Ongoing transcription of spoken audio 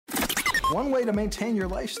One way to maintain your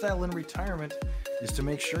lifestyle in retirement is to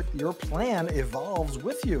make sure your plan evolves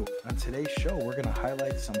with you. On today's show, we're going to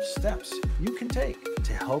highlight some steps you can take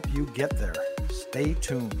to help you get there. Stay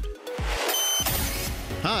tuned.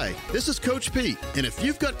 Hi, this is Coach Pete, and if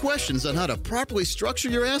you've got questions on how to properly structure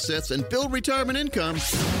your assets and build retirement income,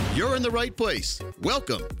 you're in the right place.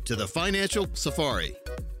 Welcome to the Financial Safari.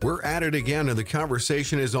 We're at it again, and the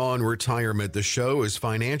conversation is on retirement. The show is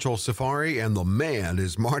Financial Safari, and the man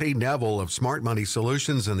is Marty Neville of Smart Money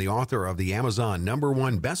Solutions and the author of the Amazon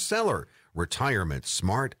 #1 bestseller, Retirement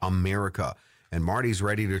Smart America. And Marty's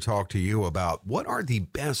ready to talk to you about what are the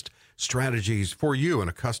best strategies for you in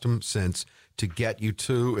a custom sense to get you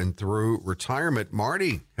to and through retirement.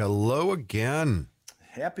 Marty, hello again.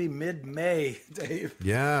 Happy mid-May, Dave.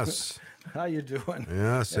 Yes. How you doing?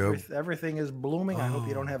 Yeah, so everything is blooming. I hope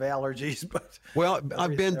you don't have allergies, but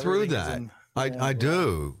I've been through that. I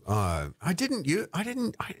do. I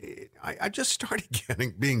just started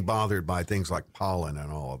being bothered by things like pollen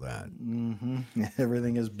and all of that. Mm-hmm.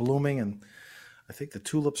 Everything is blooming, and I think the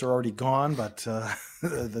tulips are already gone, but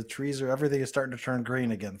the trees everything is starting to turn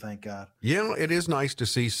green again. Thank God. Yeah, it is nice to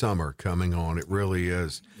see summer coming on. It really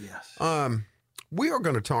is. Yes. We are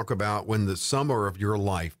going to talk about when the summer of your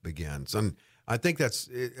life begins. And I think that's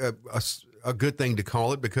a good thing to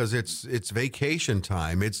call it because it's vacation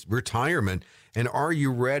time. It's retirement. And are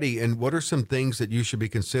you ready? And what are some things that you should be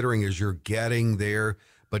considering as you're getting there,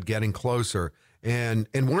 but getting closer? And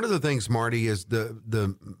one of the things, Marty, is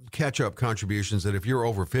the catch-up contributions that if you're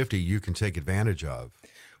over 50, you can take advantage of.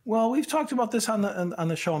 Well, we've talked about this on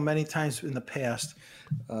the show many times in the past.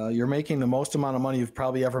 You're making the most amount of money you've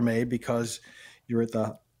probably ever made because you're at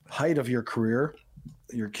the height of your career.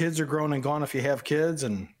 Your kids are grown and gone if you have kids,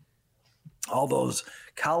 and all those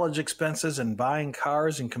college expenses and buying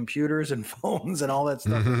cars and computers and phones and all that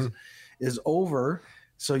stuff is over.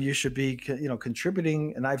 So you should be,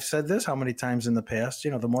 contributing. And I've said this how many times in the past,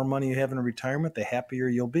 the more money you have in retirement, the happier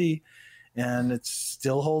you'll be. And it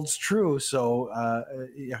still holds true. So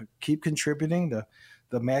keep contributing.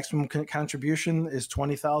 The maximum contribution is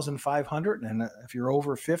 $20,500. And if you're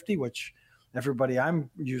over 50, which everybody I'm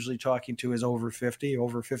usually talking to is over 50,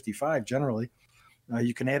 over 55 generally,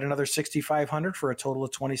 you can add another $6,500 for a total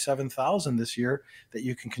of $27,000 this year that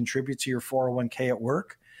you can contribute to your 401k at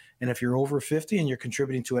work. And if you're over 50 and you're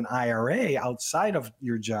contributing to an IRA outside of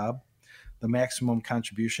your job, the maximum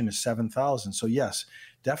contribution is $7,000. So yes,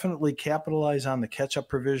 definitely capitalize on the catch-up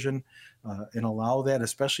provision and allow that,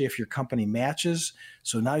 especially if your company matches.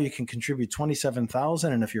 So now you can contribute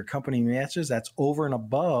 $27,000, and if your company matches, that's over and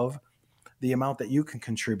above the amount that you can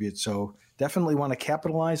contribute. So definitely want to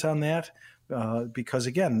capitalize on that because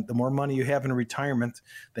again, the more money you have in retirement,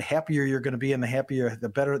 the happier you're going to be, and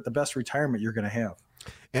the best retirement you're going to have.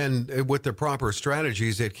 And with the proper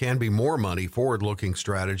strategies, it can be more money, forward-looking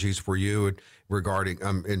strategies for you regarding,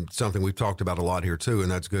 and something we've talked about a lot here too, and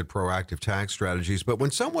that's good proactive tax strategies. But when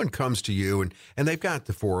someone comes to you and they've got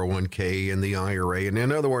the 401k and the IRA, and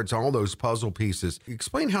in other words, all those puzzle pieces,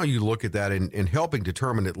 explain how you look at that in helping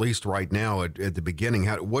determine, at least right now at the beginning,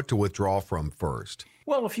 what to withdraw from first.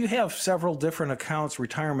 Well, if you have several different accounts,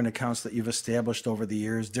 retirement accounts that you've established over the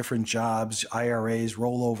years, different jobs, IRAs,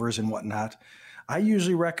 rollovers, and whatnot, I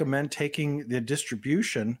usually recommend taking the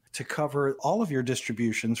distribution to cover all of your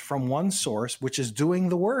distributions from one source, which is doing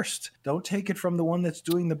the worst. Don't take it from the one that's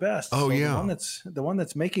doing the best. Oh, so yeah. The one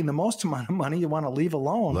that's making the most amount of money, you want to leave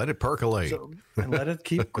alone. Let it percolate. And let it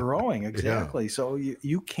keep growing. Exactly. Yeah. So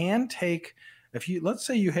you can take, let's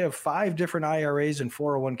say you have 5 different IRAs and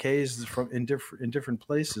 401ks in different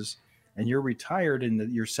places, and you're retired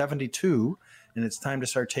and you're 72, and it's time to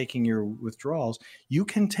start taking your withdrawals, you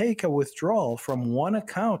can take a withdrawal from one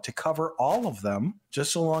account to cover all of them,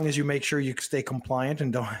 just so long as you make sure you stay compliant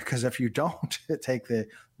and don't, because if you don't take the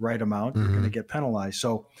right amount, you're going to get penalized.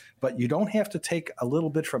 So, but you don't have to take a little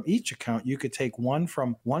bit from each account. You could take one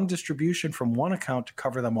distribution from one account to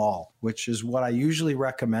cover them all, which is what I usually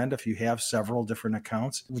recommend if you have several different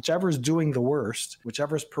accounts. Whichever is doing the worst,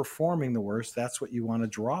 whichever is performing the worst, that's what you want to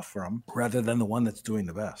draw from rather than the one that's doing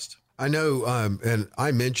the best. I know, and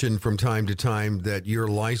I mentioned from time to time that you're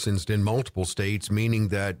licensed in multiple states, meaning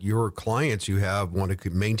that your clients you have want to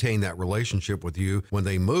maintain that relationship with you when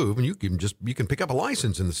they move, and you can pick up a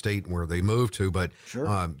license in the state where they move to. But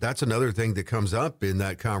sure. That's another thing that comes up in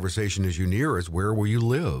that conversation as you near is where will you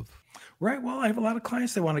live? Right. Well, I have a lot of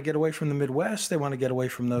clients. They want to get away from the Midwest. They want to get away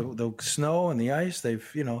from the snow and the ice. They've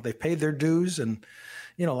paid their dues, and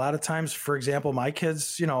a lot of times, for example, my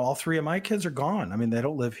kids, all 3 of my kids are gone. I mean, they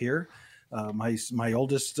don't live here. My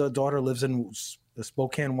oldest daughter lives in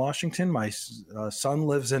Spokane, Washington. My son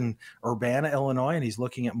lives in Urbana, Illinois, and he's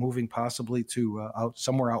looking at moving possibly to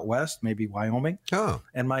somewhere out west, maybe Wyoming. Oh,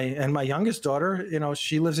 and my youngest daughter,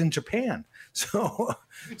 she lives in Japan. So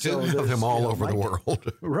have them all over the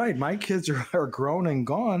world. Right. My kids are grown and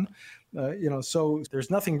gone. So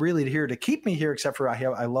there's nothing really here to keep me here except for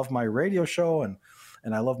I love my radio show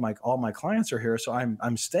and I love all my clients are here. So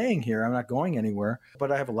I'm staying here. I'm not going anywhere.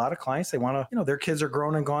 But I have a lot of clients. They want to, their kids are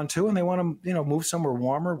grown and gone too, and they want to, move somewhere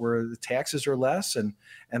warmer where the taxes are less and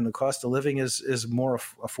the cost of living is more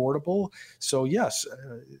affordable. So yes,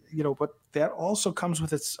 but that also comes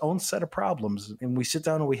with its own set of problems. And we sit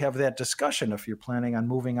down and we have that discussion. If you're planning on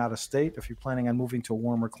moving out of state, if you're planning on moving to a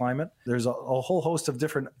warmer climate, there's a whole host of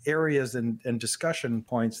different areas and discussion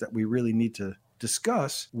points that we really need to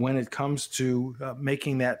discuss when it comes to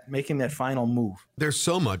making that final move. There's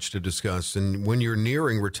so much to discuss, and when you're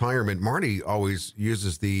nearing retirement, Marty always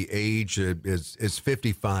uses the age is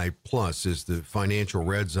 55 plus is the financial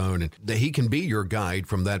red zone, and that he can be your guide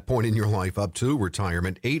from that point in your life up to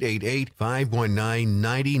retirement.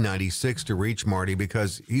 888-519-9096 to reach Marty,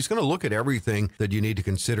 because he's going to look at everything that you need to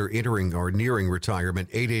consider entering or nearing retirement.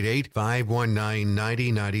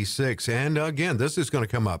 888-519-9096. And again, this is going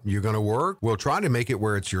to come up. You're going to work. We'll try to make it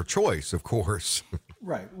where it's your choice, of course.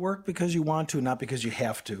 Right. Work because you want to, not because you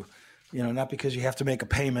have to. Not because you have to make a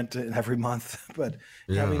payment every month, but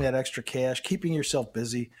having that extra cash, keeping yourself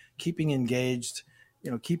busy, keeping engaged,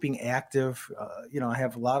 keeping active. I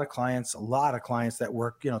have a lot of clients that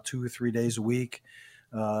work, 2 or 3 days a week.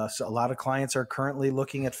 So a lot of clients are currently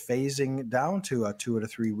looking at phasing down to a 2 to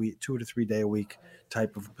 3 day a week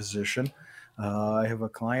type of position. I have a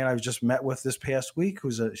client I just met with this past week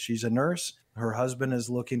she's a nurse. Her husband is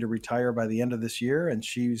looking to retire by the end of this year, and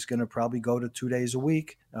she's going to probably go to 2 days a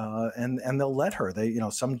week. And they'll let her.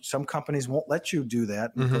 Some companies won't let you do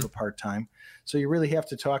that and go to part-time. So you really have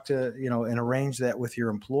to talk to, and arrange that with your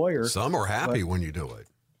employer. Some are happy when you do it.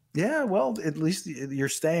 Yeah, well, at least you're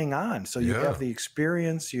staying on. So you have the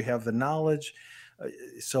experience, you have the knowledge.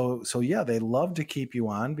 So yeah, they love to keep you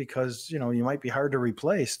on because, you might be hard to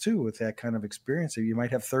replace too with that kind of experience. You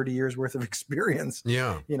might have 30 years worth of experience,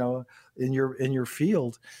 in your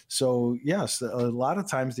field. So yes, a lot of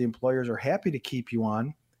times the employers are happy to keep you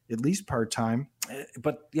on, at least part-time.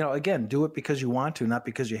 But, again, do it because you want to, not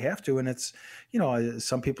because you have to. And it's,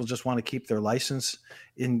 some people just want to keep their license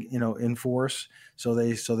in force. So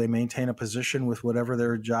they maintain a position with whatever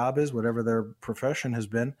their job is, whatever their profession has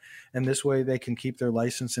been. And this way they can keep their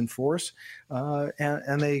license in force.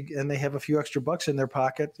 And they have a few extra bucks in their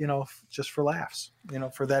pocket, just for laughs,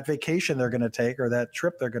 for that vacation they're going to take or that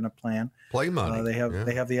trip they're going to plan. Play money. They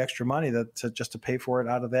have the extra money just to pay for it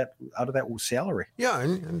out of that salary. Yeah.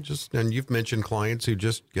 And you've mentioned clients who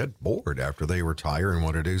just get bored after they retire and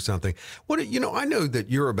want to do something. I know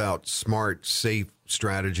that you're about smart, safe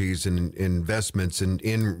strategies and investments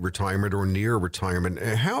in retirement or near retirement.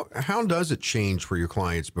 How does it change for your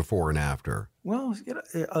clients before and after? Well,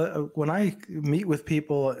 when I meet with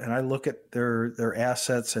people and I look at their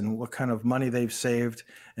assets and what kind of money they've saved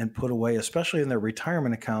and put away, especially in their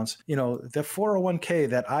retirement accounts, the 401k,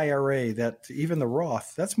 that IRA, that even the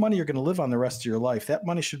Roth, that's money you're going to live on the rest of your life. That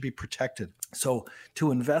money should be protected. So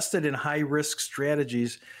to invest it in high risk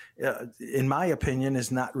strategies, in my opinion, is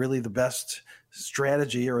not really the best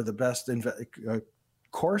strategy or the best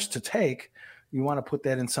course to take. You want to put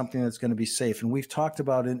that in something that's going to be safe. And we've talked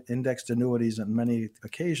about indexed annuities on many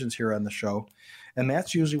occasions here on the show. And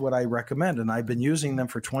that's usually what I recommend. And I've been using them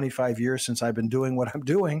for 25 years since I've been doing what I'm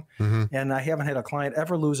doing. And I haven't had a client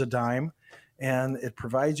ever lose a dime. And it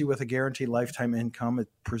provides you with a guaranteed lifetime income. It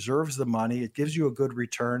preserves the money. It gives you a good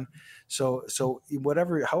return. So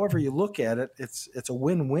however you look at it, it's a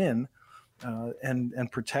win-win.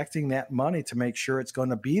 And protecting that money to make sure it's going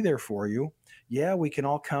to be there for you. Yeah, we can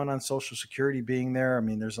all count on Social Security being there. I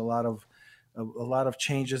mean, there's a lot of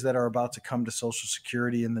changes that are about to come to Social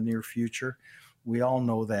Security in the near future. We all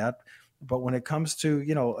know that. But when it comes to,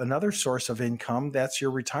 another source of income, that's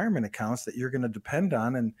your retirement accounts that you're going to depend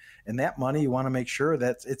on. And that money, you want to make sure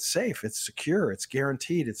that it's safe, it's secure, it's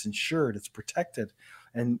guaranteed, it's insured, it's protected.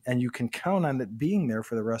 And you can count on it being there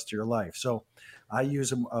for the rest of your life. So I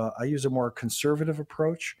use a more conservative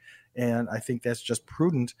approach. And I think that's just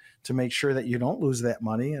prudent to make sure that you don't lose that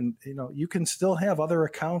money. And, you can still have other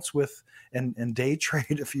accounts with and day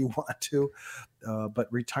trade if you want to. But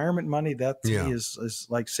retirement money, that to me is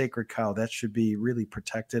like sacred cow. That should be really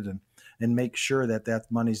protected and make sure that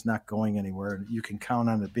money's not going anywhere. And you can count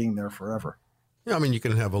on it being there forever. Yeah, I mean, you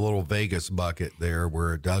can have a little Vegas bucket there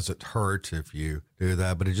where it doesn't hurt if you do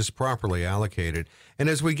that, but it's just properly allocated. And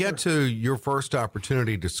as we get to your first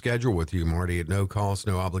opportunity to schedule with you, Marty, at no cost,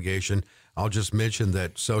 no obligation, I'll just mention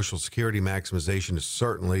that Social Security maximization is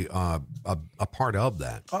certainly a part of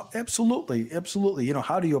that. Oh, absolutely. Absolutely.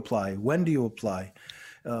 How do you apply? When do you apply?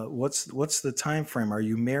 What's the time frame? Are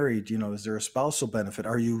you married? Is there a spousal benefit?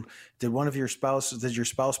 Did your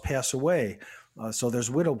spouse pass away? So there's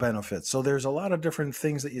widow benefits. So there's a lot of different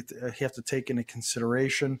things that you have to take into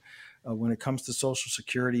consideration when it comes to Social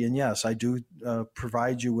Security. And yes, I do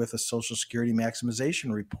provide you with a Social Security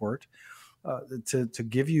maximization report to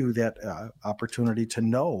give you that opportunity to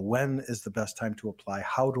know when is the best time to apply,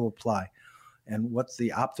 how to apply, and what's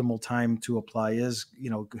the optimal time to apply is,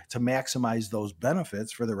 to maximize those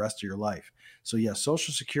benefits for the rest of your life. So yes,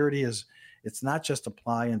 Social Security it's not just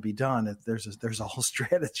apply and be done. There's a whole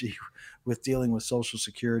strategy with dealing with Social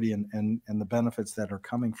Security and the benefits that are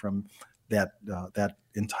coming from that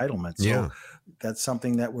entitlement. So that's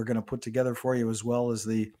something that we're going to put together for you, as well as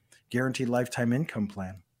the Guaranteed Lifetime Income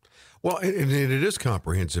Plan. Well, and it is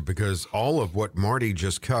comprehensive because all of what Marty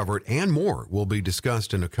just covered and more will be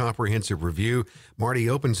discussed in a comprehensive review. Marty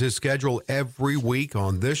opens his schedule every week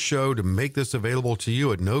on this show to make this available to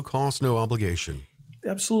you at no cost, no obligation.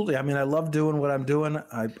 Absolutely. I mean, I love doing what I'm doing.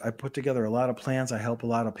 I put together a lot of plans. I help a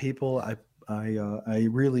lot of people. I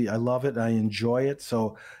love it. I enjoy it.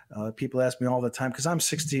 So people ask me all the time, because I'm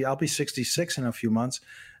 60, I'll be 66 in a few months.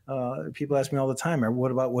 People ask me all the time, what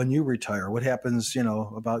about when you retire? What happens,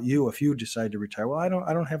 about you if you decide to retire? Well, I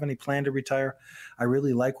don't have any plan to retire. I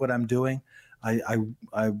really like what I'm doing.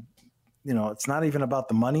 It's not even about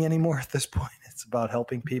the money anymore at this point. It's about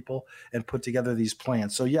helping people and put together these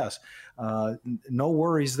plans. So yes, no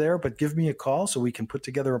worries there, but give me a call so we can put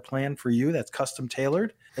together a plan for you that's custom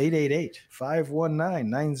tailored.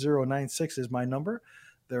 888-519-9096 is my number.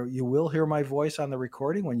 There, you will hear my voice on the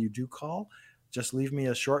recording when you do call. Just leave me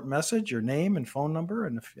a short message, your name and phone number,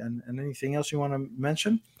 and anything else you want to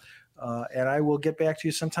mention. And I will get back to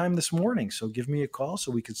you sometime this morning. So give me a call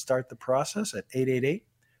so we can start the process at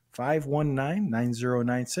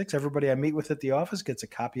 888-519-9096. Everybody I meet with at the office gets a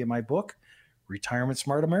copy of my book, Retirement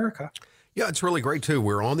Smart America. Yeah, it's really great, too.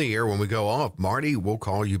 We're on the air when we go off. Marty will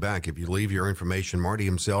call you back. If you leave your information, Marty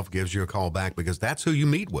himself gives you a call back, because that's who you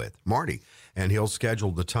meet with, Marty. And he'll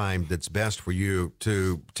schedule the time that's best for you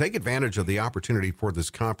to take advantage of the opportunity for this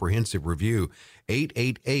comprehensive review.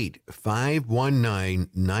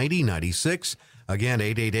 888-519-9096. Again,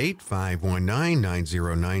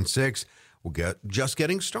 888-519-9096. We'll just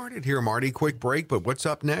getting started here, Marty. Quick break, but what's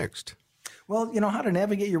up next? Well, how to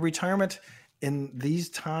navigate your retirement in these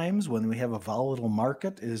times when we have a volatile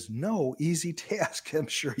market is no easy task. I'm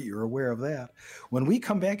sure you're aware of that. When we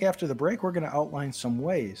come back after the break, we're going to outline some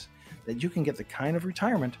ways that you can get the kind of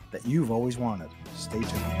retirement that you've always wanted. Stay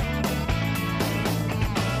tuned.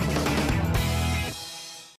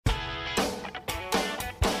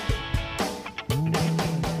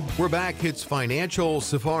 We're back. It's Financial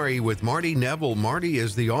Safari with Marty Neville. Marty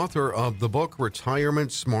is the author of the book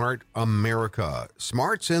Retirement Smart America.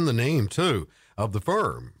 Smart's in the name, too, of the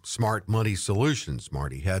firm, Smart Money Solutions.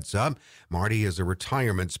 Marty heads up. Marty is a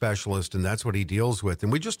retirement specialist, and that's what he deals with.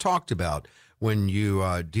 And we just talked about when you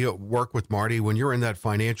work with Marty, when you're in that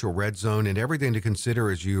financial red zone, and everything to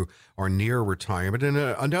consider as you are near retirement. And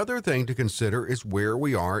another thing to consider is where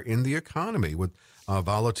we are in the economy with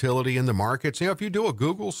volatility in the markets. If you do a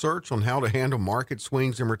Google search on how to handle market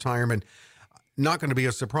swings in retirement, not going to be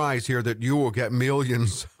a surprise here that you will get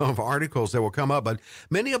millions of articles that will come up, but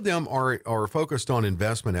many of them are focused on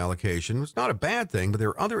investment allocation. It's not a bad thing, but there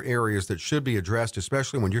are other areas that should be addressed,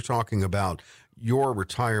 especially when you're talking about your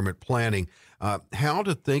retirement planning. How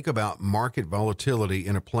to think about market volatility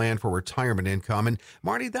in a plan for retirement income. And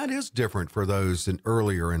Marty, that is different for those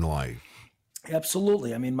earlier in life.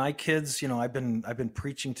 Absolutely. I mean, my kids, I've been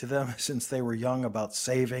preaching to them since they were young about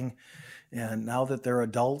saving, and now that they're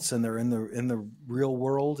adults and they're in the real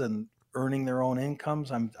world and earning their own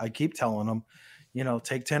incomes, I keep telling them,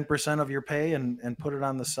 take 10% of your pay and put it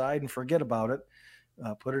on the side and forget about it.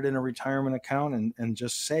 Put it in a retirement account and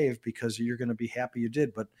just save, because you're going to be happy you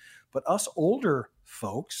did. But us older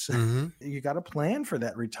folks, you got to plan for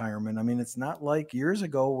that retirement. I mean, it's not like years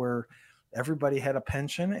ago where everybody had a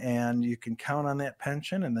pension and you can count on that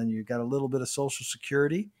pension, and then you got a little bit of Social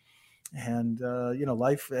Security, and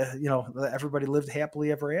life, everybody lived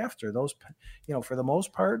happily ever after. Those, for the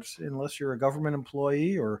most part, unless you're a government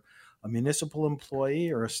employee or a municipal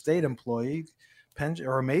employee or a state employee, pension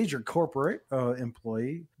or a major corporate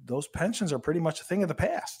employee, those pensions are pretty much a thing of the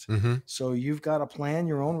past. So you've got to plan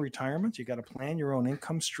your own retirement. You got to plan your own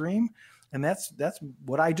income stream. And that's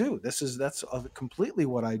what I do. That's completely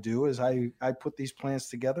what I do is I put these plans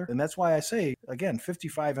together. And that's why I say, again,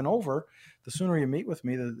 55 and over, the sooner you meet with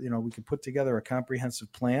me, we can put together a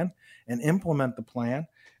comprehensive plan and implement the plan.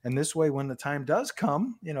 And this way, when the time does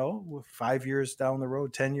come, 5 years down the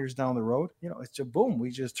road, 10 years down the road, it's a boom. We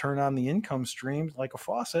just turn on the income stream like a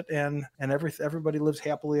faucet, and everybody lives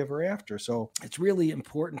happily ever after. So it's really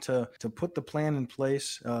important to put the plan in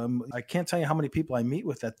place. I can't tell you how many people I meet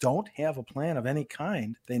with that don't have a plan of any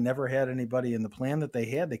kind. They never had anybody in the plan that they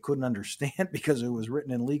had. They couldn't understand because it was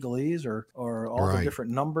written in legalese or all the different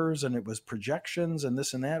numbers, and it was projections and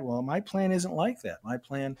this and that. Well, my plan isn't like that. My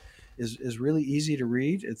plan is really easy to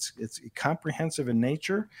read. It's comprehensive in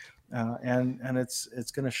nature, and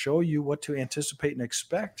it's going to show you what to anticipate and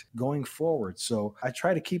expect going forward. So I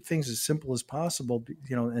try to keep things as simple as possible,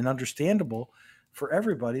 and understandable for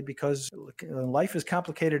everybody, because life is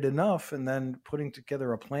complicated enough, and then putting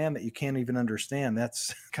together a plan that you can't even understand,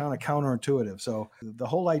 that's kind of counterintuitive. So the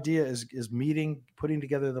whole idea is putting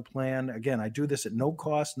together the plan. Again, I do this at no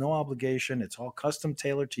cost, no obligation. It's all custom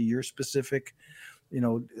tailored to your specific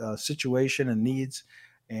situation and needs,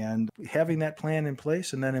 and having that plan in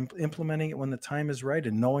place and then implementing it when the time is right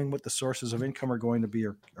and knowing what the sources of income are going to be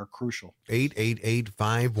are crucial.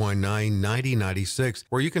 888-519-9096,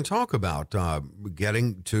 where you can talk about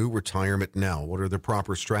getting to retirement now. What are the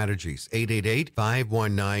proper strategies?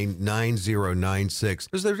 888-519-9096.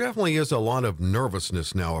 Because there definitely is a lot of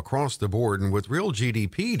nervousness now across the board, and with real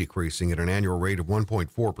GDP decreasing at an annual rate of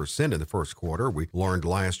 1.4% in the first quarter, we learned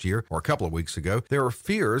last year or a couple of weeks ago, there are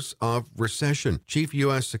fears of recession. Chief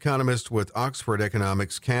U.S. economist with Oxford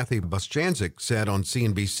Economics, Kathy Bostjancic, said on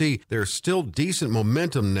CNBC, there's still decent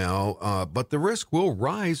momentum now, but the risk will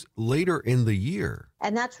rise later in the year.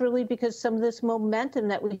 And that's really because some of this momentum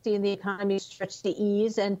that we see in the economy starts to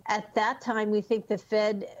ease. And at that time, we think the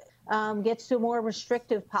Fed gets to a more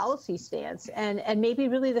restrictive policy stance. And maybe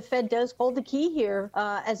really the Fed does hold the key here,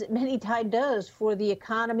 as it many times does, for the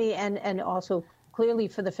economy and also clearly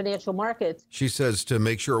for the financial markets. She says to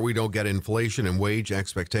make sure we don't get inflation and wage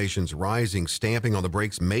expectations rising, stamping on the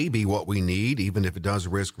brakes may be what we need, even if it does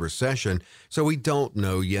risk recession. So we don't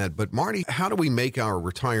know yet. But Marty, how do we make our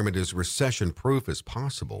retirement as recession-proof as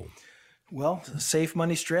possible? Well, safe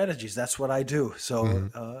money strategies. That's what I do. So,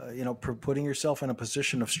 putting yourself in a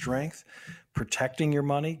position of strength, protecting your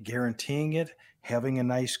money, guaranteeing it, having a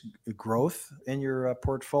nice growth in your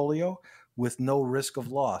portfolio with no risk of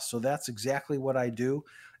loss. So that's exactly what I do.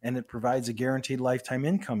 And it provides a guaranteed lifetime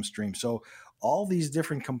income stream. So all these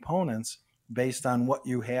different components based on what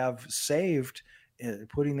you have saved,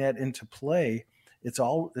 putting that into play, it's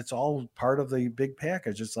all part of the big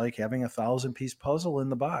package. It's like having a 1,000-piece puzzle in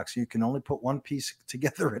the box. You can only put one piece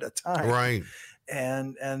together at a time. Right.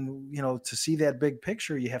 And to see that big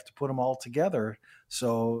picture, you have to put them all together.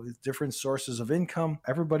 So different sources of income.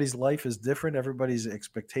 Everybody's life is different. Everybody's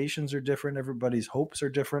expectations are different. Everybody's hopes are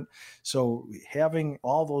different. So having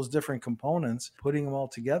all those different components, putting them all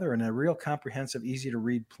together in a real comprehensive, easy to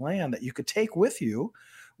read plan that you could take with you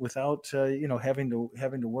without having to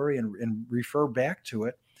worry and refer back to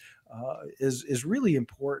it. Is really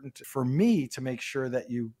important for me to make sure that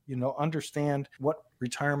you understand what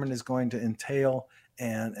retirement is going to entail,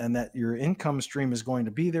 and that your income stream is going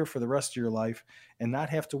to be there for the rest of your life, and not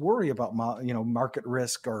have to worry about market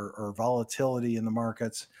risk or volatility in the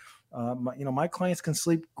markets. My clients can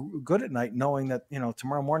sleep good at night knowing that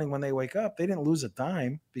tomorrow morning when they wake up, they didn't lose a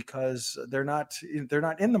dime because they're not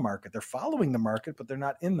in the market. They're following the market, but they're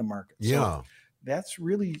not in the market. Yeah. So that's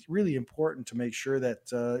really, really important to make sure that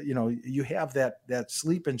you have that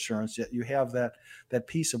sleep insurance, that you have that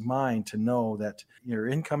peace of mind to know that your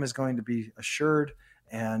income is going to be assured,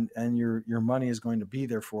 and your money is going to be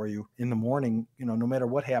there for you in the morning, no matter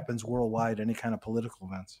what happens worldwide, any kind of political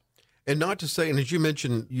events. And not to say, and as you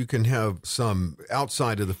mentioned, you can have some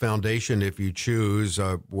outside of the foundation if you choose,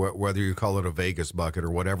 whether you call it a Vegas bucket or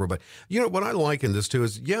whatever. But, what I like in this, too,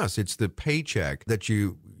 is, yes, it's the paycheck that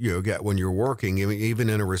you get when you're working. I mean, even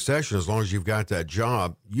in a recession, as long as you've got that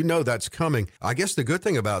job, that's coming. I guess the good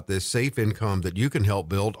thing about this safe income that you can help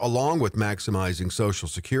build, along with maximizing Social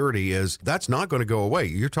Security, is that's not going to go away.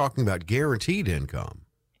 You're talking about guaranteed income.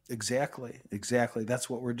 Exactly. That's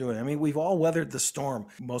what we're doing. I mean, we've all weathered the storm.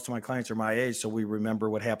 Most of my clients are my age, so we remember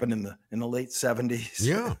what happened in the late 70s.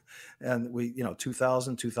 Yeah. And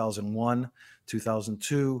 2000, 2001,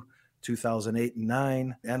 2002, 2008 and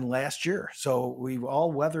 9, and last year. So we've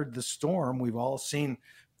all weathered the storm. We've all seen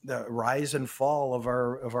the rise and fall of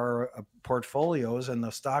our portfolios and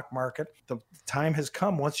the stock market. The time has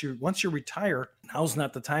come. Once you retire, now's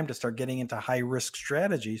not the time to start getting into high risk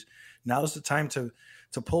strategies. Now's the time to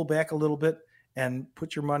to pull back a little bit and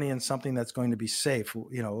put your money in something that's going to be safe.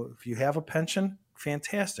 If you have a pension,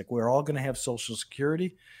 fantastic. We're all going to have Social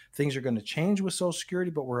Security. Things are going to change with Social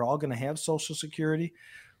Security, but we're all going to have Social Security.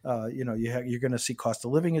 You're going to see cost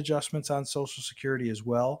of living adjustments on Social Security as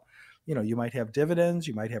well. You might have dividends,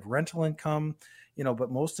 you might have rental income,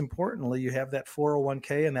 but most importantly, you have that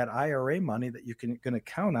 401k and that IRA money that you going to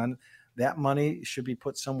count on. That money should be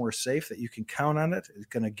put somewhere safe that you can count on it.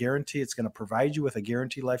 It's going to provide you with a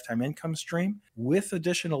guaranteed lifetime income stream with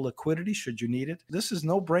additional liquidity should you need it. This is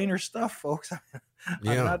no-brainer stuff, folks. I'm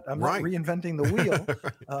not reinventing the wheel.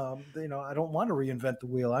 I don't want to reinvent the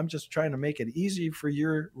wheel. I'm just trying to make it easy for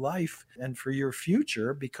your life and for your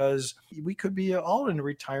future, because we could be all in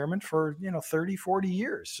retirement for 30, 40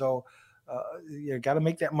 years. So you got to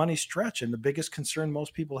make that money stretch. And the biggest concern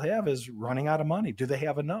most people have is running out of money. Do they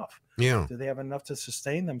have enough? Yeah. Do they have enough to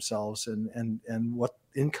sustain themselves and what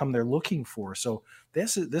income they're looking for? So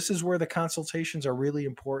this is where the consultations are really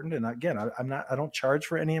important. And again, I don't charge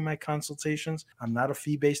for any of my consultations. I'm not a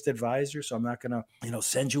fee-based advisor, so I'm not going to,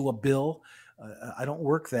 send you a bill. I don't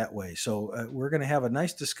work that way. So we're going to have a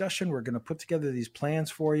nice discussion. We're going to put together these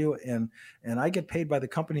plans for you. And I get paid by the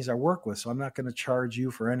companies I work with, so I'm not going to charge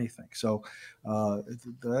you for anything. So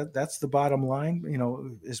that's the bottom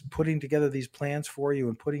line, is putting together these plans for you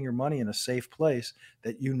and putting your money in a safe place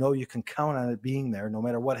that you can count on it being there no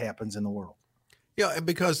matter what happens in the world. Yeah,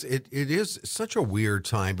 because it is such a weird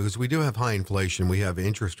time, because we do have high inflation. We have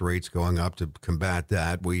interest rates going up to combat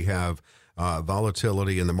that. We have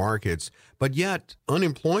volatility in the markets, but yet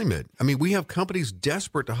unemployment. I mean, we have companies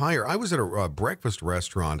desperate to hire. I was at a breakfast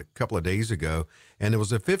restaurant a couple of days ago, and it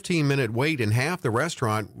was a 15-minute wait, and half the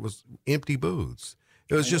restaurant was empty booths.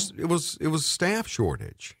 It was it was staff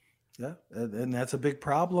shortage. Yeah, and that's a big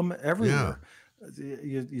problem everywhere. Yeah.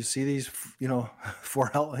 You see these, for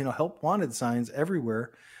help, help wanted signs everywhere.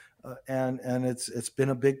 And it's been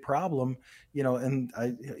a big problem, and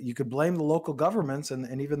you could blame the local governments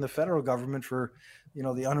and even the federal government for,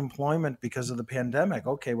 the unemployment because of the pandemic.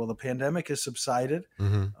 Okay, well, the pandemic has subsided.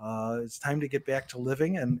 Mm-hmm. It's time to get back to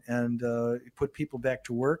living and put people back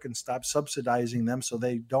to work and stop subsidizing them so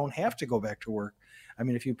they don't have to go back to work. I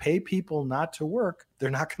mean, if you pay people not to work, they're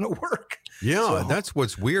not going to work. Yeah, that's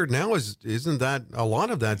what's weird now isn't that a lot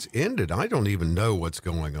of that's ended? I don't even know what's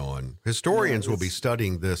going on. Historians will be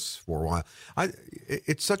studying this for a while.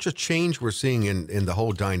 It's such a change we're seeing in the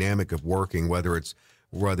whole dynamic of working, whether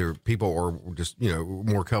people are just,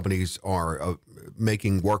 more companies are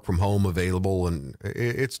making work from home available. And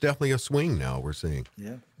it's definitely a swing now we're seeing.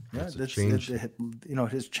 Yeah. Yeah, it has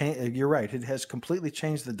changed. You're right. It has completely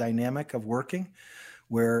changed the dynamic of working,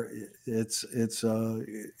 where it's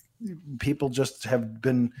people just have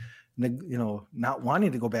been, not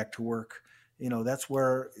wanting to go back to work. That's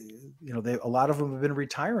where, a lot of them have been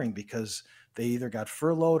retiring because they either got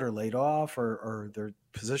furloughed or laid off or their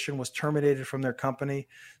position was terminated from their company.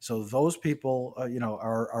 So those people,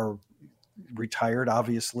 are retired,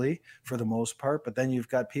 obviously, for the most part, but then you've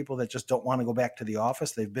got people that just don't want to go back to the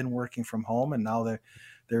office. They've been working from home, and now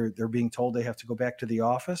they're being told they have to go back to the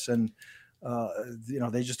office, and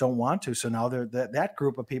they just don't want to. So now that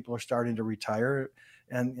group of people are starting to retire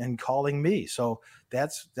and calling me. So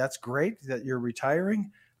that's great that you're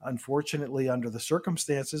retiring. Unfortunately, under the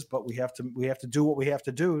circumstances, but we have to do what we have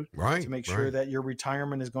to do to make sure that your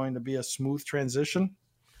retirement is going to be a smooth transition,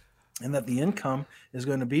 and that the income is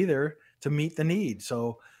going to be there to meet the need.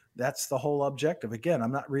 So that's the whole objective. Again,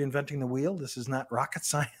 I'm not reinventing the wheel. This is not rocket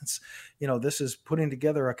science. This is putting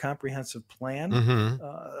together a comprehensive plan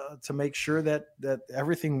to make sure that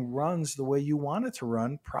everything runs the way you want it to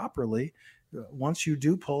run properly once you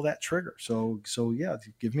do pull that trigger. So yeah,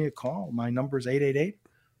 give me a call. My number is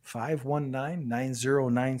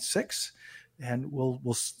 888-519-9096. And we'll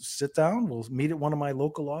sit down. We'll meet at one of my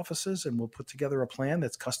local offices, and we'll put together a plan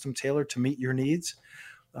that's custom tailored to meet your needs.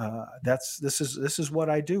 This is what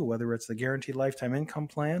I do, whether it's the Guaranteed Lifetime Income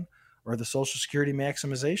Plan or the Social Security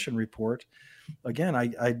Maximization Report. Again,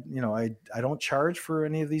 I don't charge for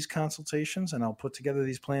any of these consultations, and I'll put together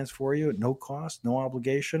these plans for you at no cost, no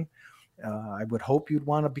obligation. I would hope you'd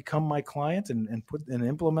want to become my client and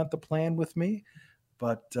implement the plan with me.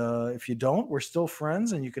 But if you don't, we're still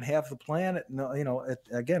friends, and you can have the plan at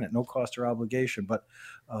no cost or obligation. But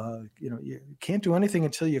you can't do anything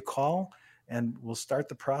until you call, and we'll start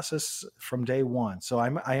the process from day one. So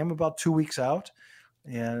I am about 2 weeks out,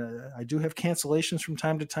 and I do have cancellations from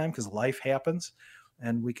time to time because life happens,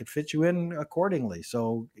 and we could fit you in accordingly.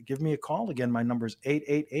 So give me a call. Again, my number is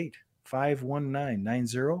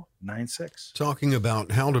 888-519-9096. Talking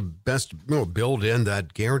about how to best build in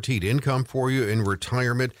that guaranteed income for you in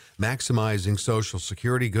retirement, maximizing Social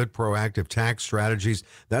Security, good proactive tax strategies.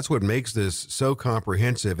 That's what makes this so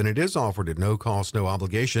comprehensive, and it is offered at no cost, no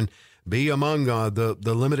obligation. Be among the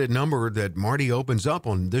limited number that Marty opens up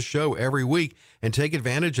on this show every week and take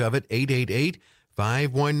advantage of it.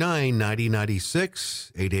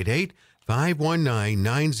 888-519-9096,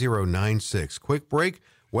 888-519-9096. Quick break,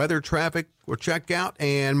 weather, traffic, we'll check out,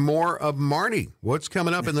 and more of Marty. What's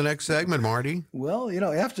coming up in the next segment, Marty? Well,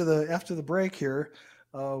 after the break here,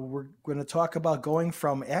 we're going to talk about going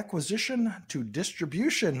from acquisition to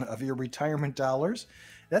distribution of your retirement dollars.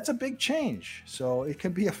 That's a big change. So it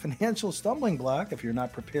can be a financial stumbling block if you're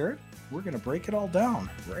not prepared. We're going to break it all down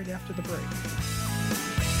right after the break.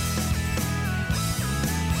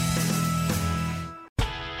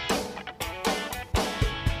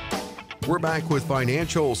 We're back with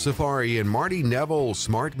Financial Safari and Marty Neville,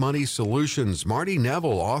 Smart Money Solutions. Marty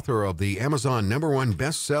Neville, author of the Amazon #1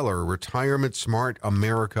 bestseller, Retirement Smart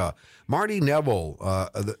America. Marty Neville,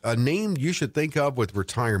 a name you should think of with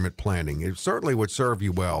retirement planning. It certainly would serve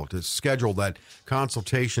you well to schedule that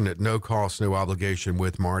consultation at no cost, no obligation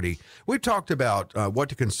with Marty. We've talked about what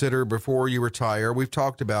to consider before you retire. We've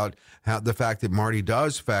talked about how the fact that Marty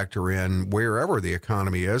does factor in wherever the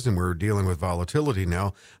economy is, and we're dealing with volatility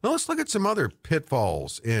now. Now let's look at some other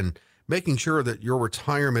pitfalls in making sure that your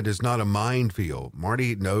retirement is not a minefield.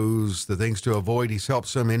 Marty knows the things to avoid. He's helped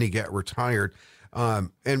so many get retired.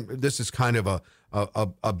 And this is kind of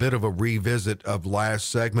a bit of a revisit of last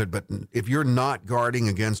segment, but if you're not guarding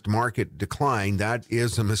against market decline, that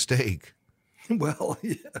is a mistake. Well,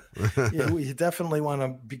 you definitely want to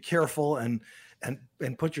be careful and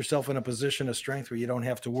put yourself in a position of strength where you don't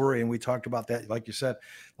have to worry. And we talked about that, like you said,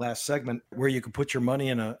 last segment, where you can put your money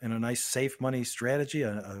in a nice safe money strategy,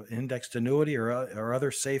 an indexed annuity or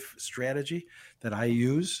other safe strategy that I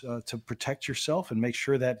use to protect yourself and make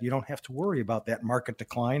sure that you don't have to worry about that market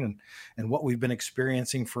decline and what we've been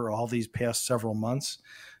experiencing for all these past several months.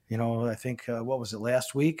 I think, what was it,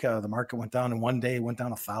 last week? The market went down in one day, it went down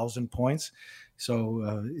 1,000 points.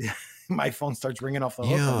 So my phone starts ringing off the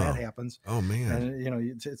hook when that happens. Oh man! And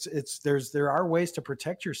there are ways to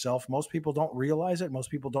protect yourself. Most people don't realize it. Most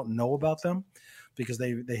people don't know about them because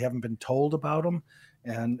they haven't been told about them.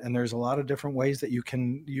 And there's a lot of different ways that you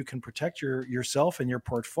can protect yourself and your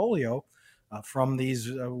portfolio from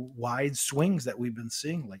these wide swings that we've been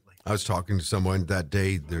seeing lately. I was talking to someone that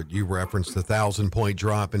day that you referenced the 1,000-point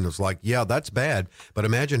drop, and it was like, yeah, that's bad. But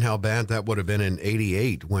imagine how bad that would have been in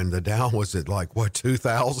 '88 when the Dow was at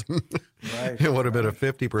 2,000. Right. It would have been a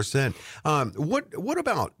 50%. What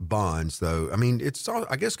about bonds, though? I mean, it's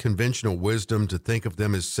I guess conventional wisdom to think of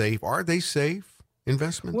them as safe. Are they safe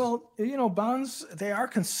investments? Well, bonds, they're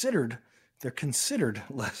considered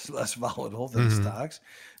less volatile than stocks,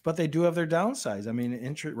 but they do have their downsides. I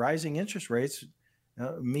mean, rising interest rates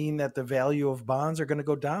mean that the value of bonds are going to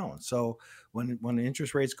go down. So when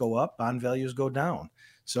interest rates go up, bond values go down.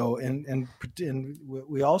 So and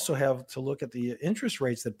we also have to look at the interest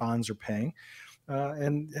rates that bonds are paying.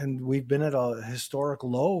 And we've been at a historic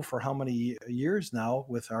low for how many years now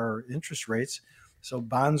with our interest rates. So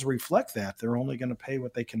bonds reflect that. They're only going to pay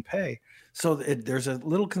what they can pay. So there's a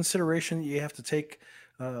little consideration you have to take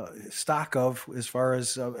stock of as far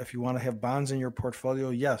as if you want to have bonds in your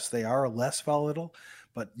portfolio. Yes, they are less volatile,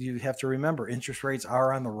 but you have to remember interest rates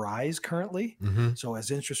are on the rise currently. Mm-hmm. So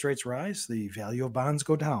as interest rates rise, the value of bonds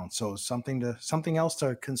go down. So something else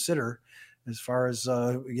to consider as far as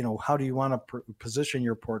how do you want to position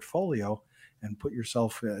your portfolio and put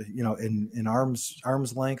yourself, in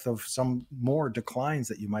arm's length of some more declines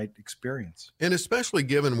that you might experience. And especially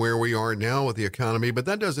given where we are now with the economy, but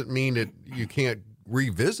that doesn't mean that you can't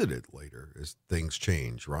revisit it later as things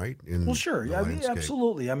change, right? Well, sure. I mean,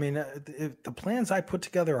 absolutely. I mean, the plans I put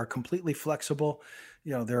together are completely flexible.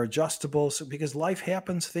 They're adjustable. So because life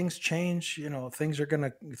happens, things change. Things are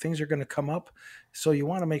gonna come up. So you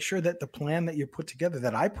want to make sure that the plan that you put together,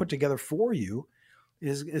 that I put together for you,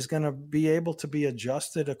 is going to be able to be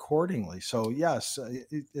adjusted accordingly. So yes,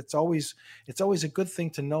 it's always a good thing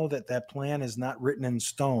to know that plan is not written in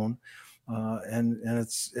stone, and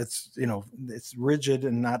it's rigid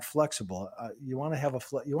and not flexible. You want to have a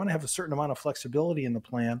certain amount of flexibility in the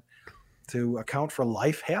plan to account for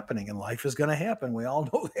life happening, and life is going to happen. We all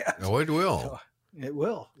know that. Oh, it will. So, it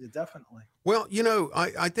will. Definitely. Well,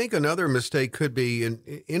 I think another mistake could be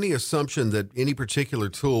in any assumption that any particular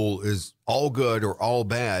tool is all good or all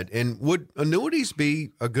bad. And would annuities be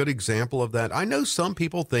a good example of that? I know some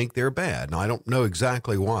people think they're bad, and I don't know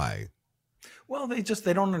exactly why. Well, they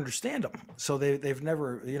don't understand them. So they've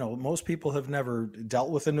never, most people have never dealt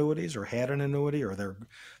with annuities or had an annuity, or their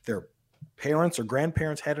parents or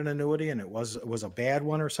grandparents had an annuity and it was a bad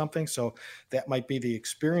one or something. So that might be the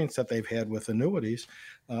experience that they've had with annuities.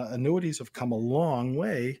 Annuities have come a long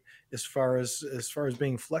way as far as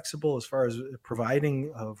being flexible, as far as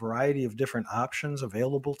providing a variety of different options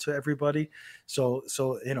available to everybody. So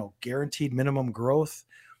guaranteed minimum growth,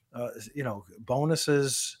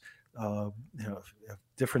 bonuses,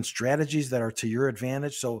 different strategies that are to your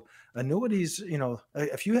advantage. So annuities,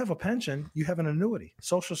 if you have a pension, you have an annuity.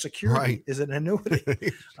 Social Security is an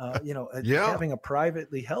annuity. Having a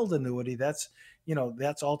privately held annuity, that's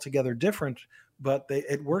altogether different, but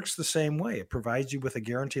it works the same way. It provides you with a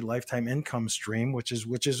guaranteed lifetime income stream, which is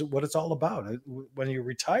what it's all about. When you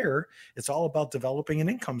retire, it's all about developing an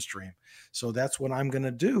income stream. So that's what I'm going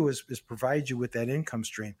to do is provide you with that income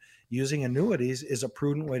stream. Using annuities is a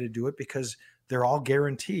prudent way to do it because they're all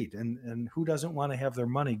guaranteed. And who doesn't want to have their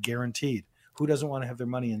money guaranteed? Who doesn't want to have their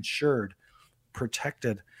money insured,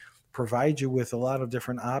 protected, provide you with a lot of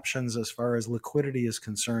different options as far as liquidity is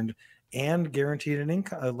concerned, and guaranteed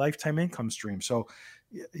a lifetime income stream. So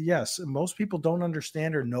yes, most people don't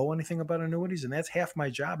understand or know anything about annuities. And that's half my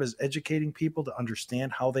job, is educating people to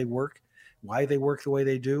understand how they work, why they work the way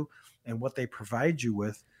they do, and what they provide you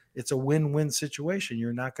with. It's a win-win situation.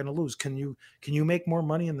 You're not going to lose. Can you make more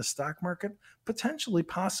money in the stock market? Potentially,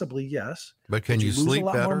 possibly, yes. But can you sleep lose a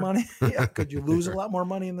lot better? more money? Yeah. Could you lose a lot more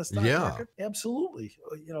money in the stock market? Absolutely.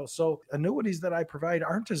 So annuities that I provide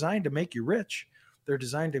aren't designed to make you rich. They're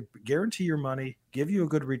designed to guarantee your money, give you a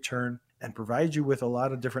good return, and provide you with a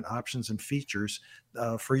lot of different options and features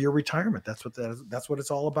for your retirement. That's what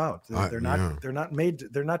it's all about. They're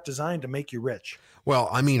not designed to make you rich. Well,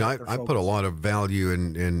 I mean, I put a lot of value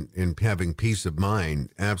in having peace of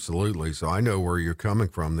mind. Absolutely. So I know where you're coming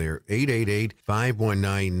from there.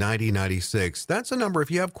 888-519-9096. That's a number.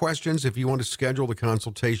 If you have questions, if you want to schedule the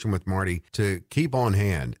consultation with Marty, to keep on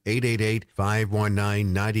hand,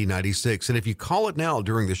 888-519-9096. And if you call it now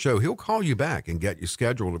during the show, he'll call you back and get you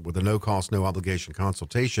scheduled with a no-cost, no-obligation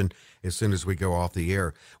consultation as soon as we go off the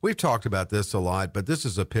air. We've talked about this a lot, but this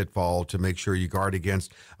is a pitfall to make sure you guard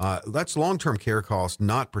against. That's long-term care costs,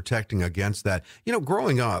 not protecting against that.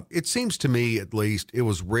 Growing up, it seems to me, at least, it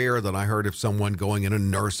was rare that I heard of someone going in a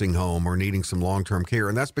nursing home or needing some long-term care.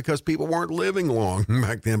 And that's because people weren't living long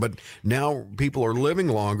back then. But now people are living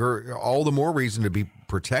longer, all the more reason to be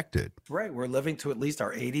protected. Right. We're living to at least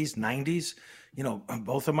our 80s, 90s.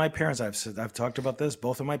 Both of my parents, I've talked about this,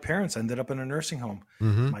 both of my parents ended up in a nursing home.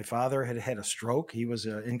 Mm-hmm. My father had a stroke. He was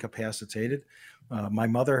incapacitated. My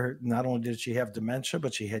mother, not only did she have dementia,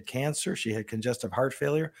 but she had cancer. She had congestive heart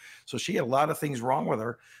failure. So she had a lot of things wrong with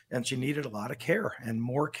her, and she needed a lot of care, and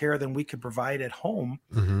more care than we could provide at home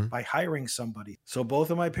by hiring somebody. So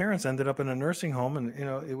both of my parents ended up in a nursing home, and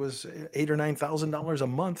it was $8,000 or $9,000 a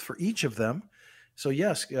month for each of them. So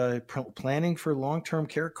yes, planning for long-term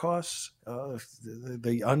care costs,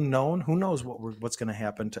 the unknown. Who knows what's going to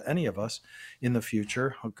happen to any of us in the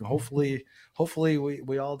future? Hopefully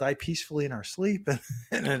we all die peacefully in our sleep,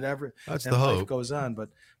 and life goes on. But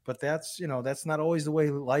that's that's not always the way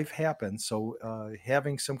life happens. So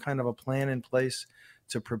having some kind of a plan in place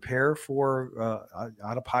to prepare for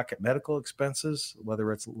out-of-pocket medical expenses,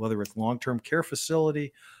 whether it's long-term care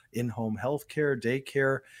facility, in-home health care,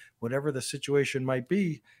 daycare, whatever the situation might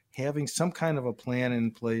be, having some kind of a plan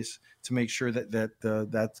in place to make sure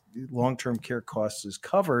that long-term care costs is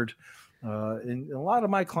covered. And a lot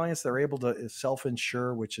of my clients, they're able to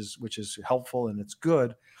self-insure, which is helpful and it's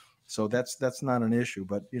good. So that's not an issue,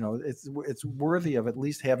 but it's worthy of at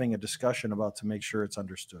least having a discussion about to make sure it's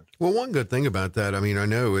understood. Well, one good thing about that, I mean, I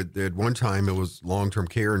know at one time it was long-term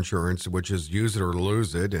care insurance, which is use it or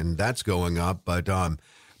lose it, and that's going up.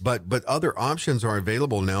 But other options are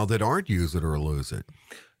available now that aren't use it or lose it.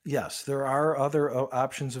 Yes, there are other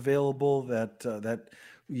options available that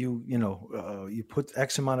you put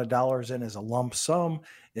X amount of dollars in as a lump sum.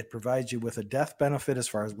 It provides you with a death benefit as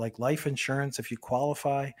far as like life insurance if you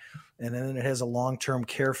qualify, and then it has a long-term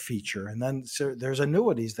care feature. And then there's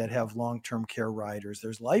annuities that have long-term care riders.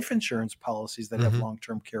 There's life insurance policies that have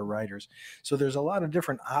long-term care riders. So there's a lot of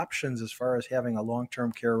different options as far as having a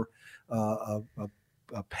long-term care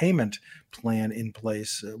a payment plan in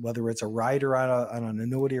place, whether it's a rider on an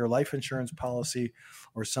annuity or life insurance policy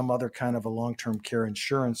or some other kind of a long-term care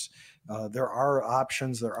insurance. There are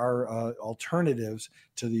options, there are alternatives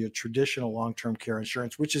to the traditional long-term care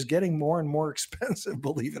insurance, which is getting more and more expensive,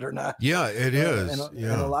 believe it or not. Yeah, it is.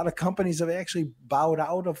 And a lot of companies have actually bowed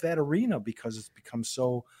out of that arena because it's become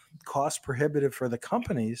so cost prohibitive for the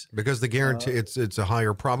companies. Because the guarantee, it's a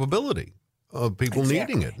higher probability of people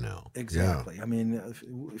needing it now. Exactly. Yeah. I mean,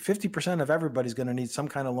 50% of everybody's going to need some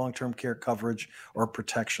kind of long-term care coverage or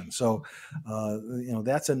protection. So,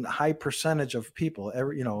 that's a high percentage of people.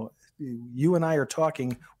 You and I are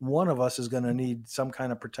talking, one of us is going to need some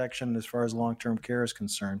kind of protection as far as long-term care is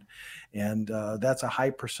concerned. And that's a high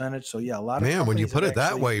percentage. So yeah, a lot of Man, when you put it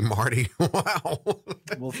that way, Marty, wow.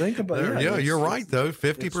 Well, think about it. Yeah, you're right though.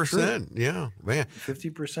 50%. Yeah, man.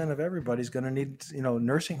 50% of everybody's going to need,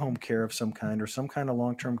 nursing home care of some kind or some kind of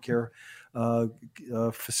long-term care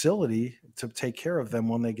facility to take care of them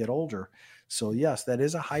when they get older. So yes, that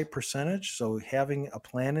is a high percentage. So having a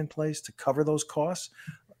plan in place to cover those costs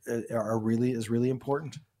is really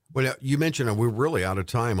important. Well, you mentioned, we're really out of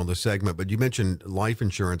time on the segment, but you mentioned life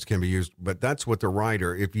insurance can be used, but that's what the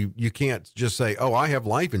rider, if you can't just say, I have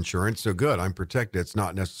life insurance, so good, I'm protected. It's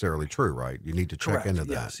not necessarily true, right? You need to check into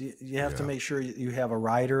that. Yes, you have to make sure you have a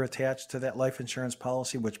rider attached to that life insurance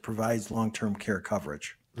policy, which provides long-term care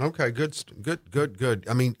coverage. Okay, good.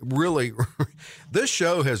 I mean, really, this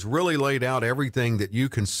show has really laid out everything that you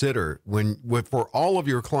consider for all of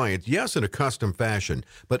your clients. Yes, in a custom fashion,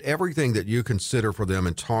 but everything that you consider for them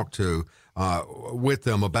and talk to with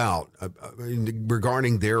them about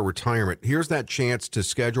regarding their retirement. Here's that chance to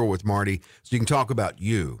schedule with Marty so you can talk about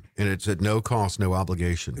you, and it's at no cost, no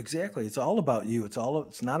obligation. Exactly. It's all about you. It's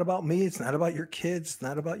not about me. It's not about your kids. It's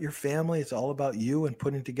not about your family. It's all about you and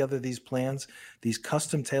putting together these plans, these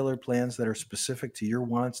custom tailored plans that are specific to your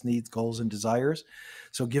wants, needs, goals, and desires.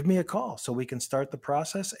 So give me a call so we can start the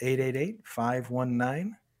process.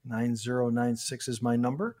 888-519-9096 is my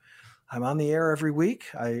number. I'm on the air every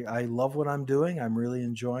week. I love what I'm doing. I'm really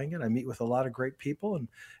enjoying it. I meet with a lot of great people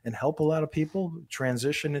and help a lot of people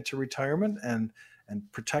transition into retirement and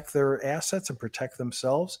protect their assets and protect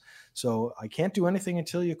themselves. So I can't do anything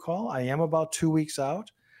until you call. I am about 2 weeks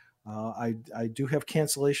out. I do have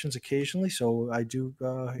cancellations occasionally. So I do,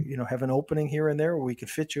 have an opening here and there where we could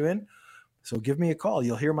fit you in. So give me a call.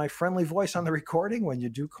 You'll hear my friendly voice on the recording when you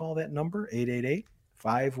do call that number,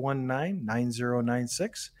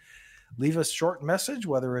 888-519-9096. Leave a short message,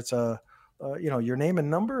 whether it's your name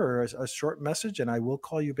and number or a short message, and I will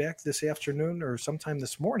call you back this afternoon or sometime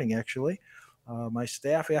this morning, actually. My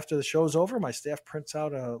staff, after the show's over, my staff prints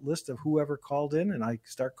out a list of whoever called in, and I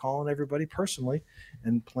start calling everybody personally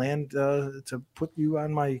and plan to put you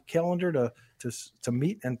on my calendar to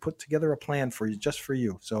meet and put together a plan for you, just for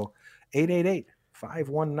you. So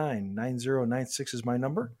 888-519-9096 is my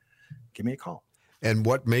number. Give me a call. And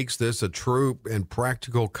what makes this a true and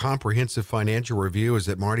practical, comprehensive financial review is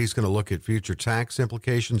that Marty's going to look at future tax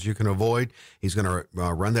implications you can avoid. He's going to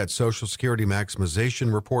run that Social Security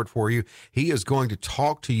maximization report for you. He is going to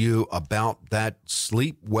talk to you about that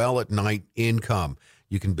sleep well at night income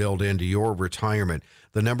you can build into your retirement.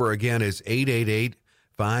 The number again is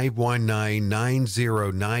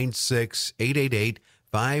 888-519-9096,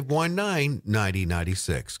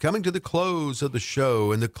 888-519-9096. Coming to the close of the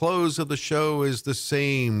show, and the close of the show is the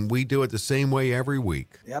same. We do it the same way every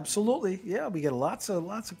week. Absolutely. Yeah, we get lots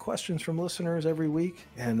of questions from listeners every week.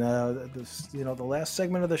 And the last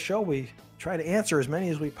segment of the show, we try to answer as many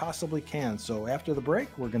as we possibly can. So after the break,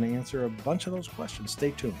 we're going to answer a bunch of those questions.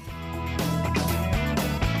 Stay tuned.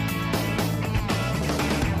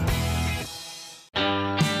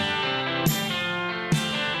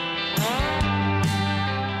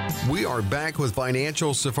 We are back with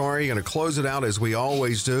Financial Safari. Going to close it out as we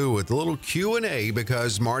always do with a little Q&A,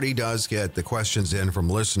 because Marty does get the questions in from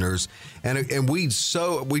listeners, and we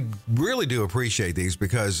really do appreciate these,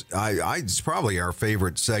 because it's probably our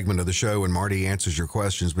favorite segment of the show when Marty answers your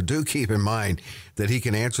questions. But do keep in mind that he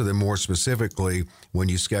can answer them more specifically when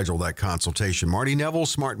you schedule that consultation. Marty Neville,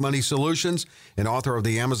 Smart Money Solutions, and author of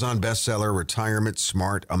the Amazon bestseller Retirement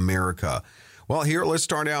Smart America. Well, here, let's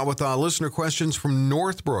start out with listener questions from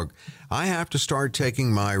Northbrook. I have to start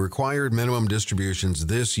taking my required minimum distributions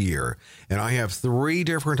this year, and I have 3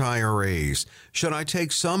 different IRAs. Should I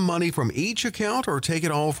take some money from each account or take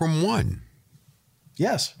it all from one?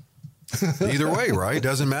 Yes. Either way, right?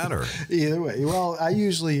 Doesn't matter. Either way. Well,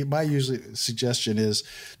 my suggestion is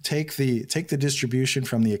take the distribution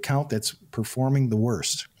from the account that's performing the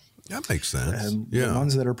worst. That makes sense. And the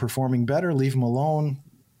ones that are performing better, leave them alone.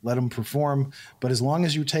 Let them perform. But as long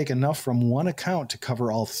as you take enough from one account to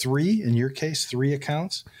cover all 3, in your case, 3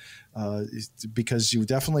 accounts, because you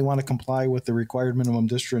definitely want to comply with the required minimum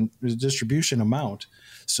distribution amount.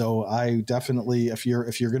 So I definitely, if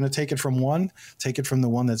you're going to take it from one, take it from the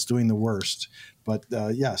one that's doing the worst. But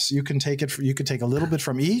yes, you can take a little bit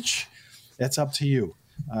from each. That's up to you.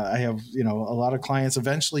 I have, a lot of clients.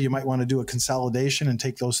 Eventually, you might want to do a consolidation and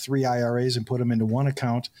take those 3 IRAs and put them into one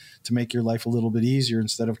account to make your life a little bit easier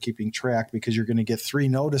instead of keeping track, because you're going to get 3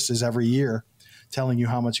 notices every year telling you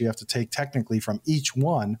how much you have to take technically from each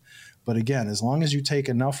one. But again, as long as you take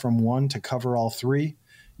enough from one to cover all 3,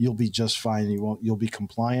 you'll be just fine. You'll be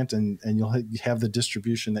compliant, and you'll have the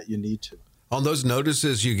distribution that you need to. On those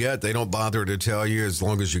notices you get, they don't bother to tell you, as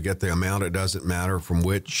long as you get the amount, it doesn't matter from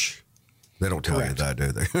which. They don't tell you that,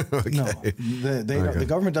 do they? Okay. No, the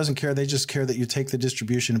government doesn't care. They just care that you take the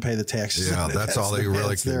distribution and pay the taxes. Yeah, that's all they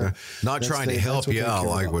really care. Not trying to help you out,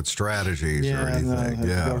 like with strategies or anything. The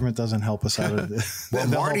government doesn't help us out. Well,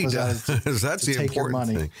 Marty does. That's the important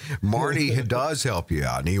thing. Marty does help you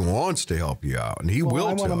out, and he wants to help you out, and he will.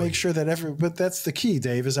 I want to make sure that but that's the key,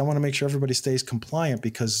 Dave, is I want to make sure everybody stays compliant,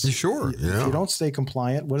 because if you don't stay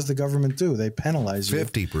compliant, what does the government do? They penalize you.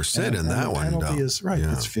 50% in that one. The penalty is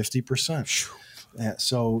it's 50%.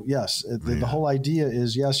 So yes, the whole idea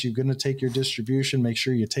is, yes, you're going to take your distribution, make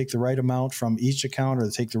sure you take the right amount from each account, or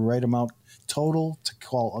take the right amount total to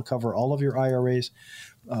cover all of your IRAs,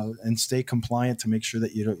 and stay compliant to make sure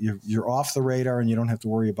that you're off the radar and you don't have to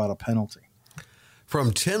worry about a penalty.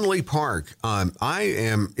 From Tinley Park,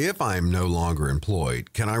 if I'm no longer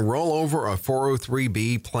employed, can I roll over a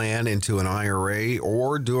 403B plan into an IRA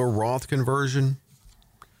or do a Roth conversion?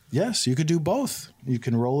 Yes, you could do both. You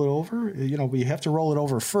can roll it over, but you have to roll it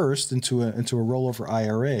over first into a rollover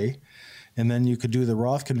IRA, and then you could do the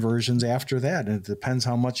Roth conversions after that. And it depends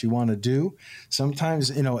how much you want to do. Sometimes,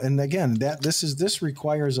 and again, this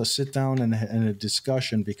requires a sit down and a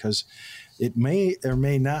discussion, because it may or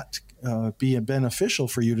may not be beneficial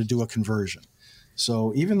for you to do a conversion.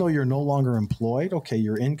 So even though you're no longer employed, okay,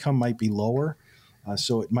 your income might be lower,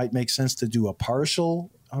 so it might make sense to do a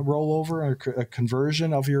partial rollover or a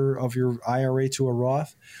conversion of your IRA to a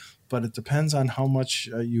Roth, but it depends on how much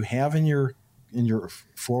you have in your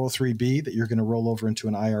 403B that you're going to roll over into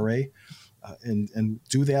an IRA, and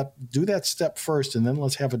do that step first, and then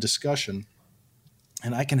let's have a discussion.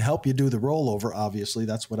 And I can help you do the rollover. Obviously,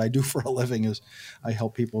 that's what I do for a living, is I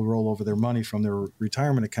help people roll over their money from their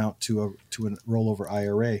retirement account to a rollover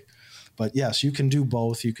IRA. But yes, you can do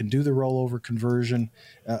both. You can do the rollover conversion,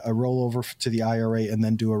 a rollover to the IRA, and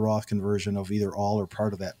then do a Roth conversion of either all or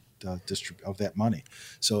part of that of that money.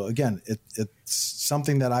 So again, it's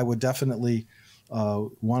something that I would definitely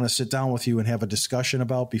want to sit down with you and have a discussion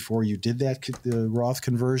about before you did the Roth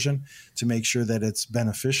conversion, to make sure that it's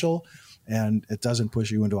beneficial and it doesn't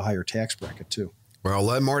push you into a higher tax bracket too. Well,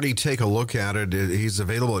 let Marty take a look at it. He's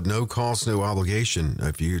available at no cost, no obligation.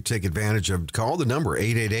 If you take advantage of, call the number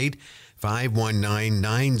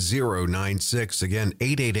 888-519-9096. Again,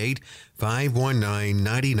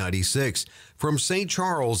 888-519-9096. From St.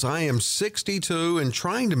 Charles, I am 62 and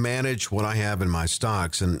trying to manage what I have in my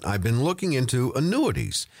stocks, and I've been looking into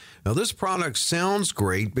annuities. Now, this product sounds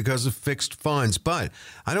great because of fixed funds, but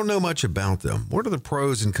I don't know much about them. What are the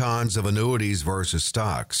pros and cons of annuities versus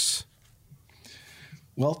stocks?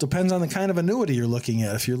 Well, it depends on the kind of annuity you're looking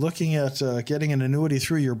at. If you're looking at getting an annuity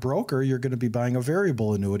through your broker, you're going to be buying a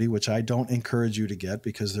variable annuity, which I don't encourage you to get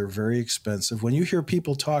because they're very expensive. When you hear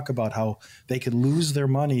people talk about how they could lose their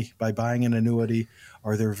money by buying an annuity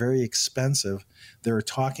or they're very expensive, they're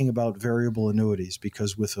talking about variable annuities,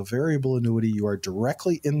 because with a variable annuity, you are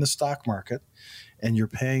directly in the stock market and you're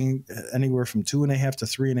paying anywhere from 2.5% to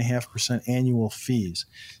 3.5% annual fees.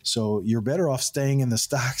 So you're better off staying in the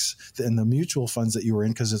stocks than the mutual funds that you were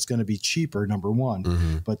in, because it's going to be cheaper, number one.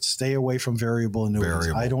 Mm-hmm. But stay away from variable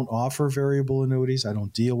annuities. I don't offer variable annuities. I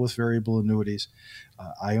don't deal with variable annuities.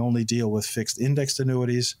 I only deal with fixed indexed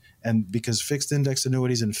annuities, and because fixed indexed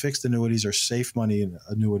annuities and fixed annuities are safe money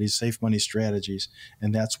annuities, safe money strategies,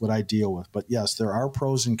 and that's what I deal with. But yes, there are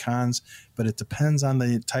pros and cons, but it depends on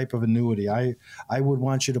the type of annuity. I would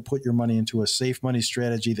want you to put your money into a safe money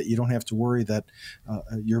strategy that you don't have to worry that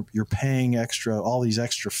you're paying all these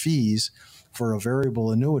extra fees for a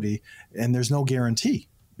variable annuity, and there's no guarantee.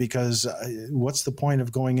 Because what's the point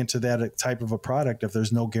of going into that type of a product if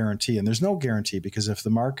there's no guarantee? And there's no guarantee, because if the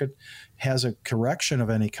market has a correction of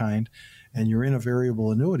any kind and you're in a variable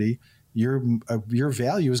annuity, your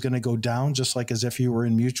value is going to go down just like as if you were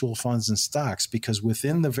in mutual funds and stocks, because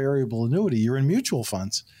within the variable annuity, you're in mutual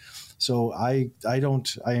funds. So I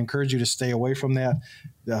encourage you to stay away from that.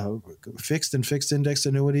 Fixed and fixed index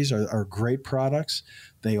annuities are great products.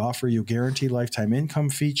 They offer you guaranteed lifetime income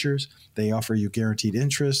features. They offer you guaranteed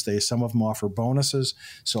interest. Some of them offer bonuses.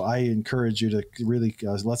 So I encourage you to really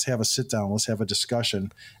let's have a sit down, let's have a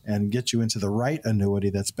discussion, and get you into the right annuity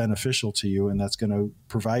that's beneficial to you and that's going to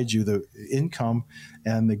provide you the income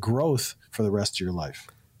and the growth for the rest of your life.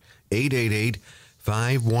 888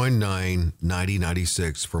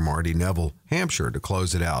 519-9096 for Marty Neville, Hampshire, to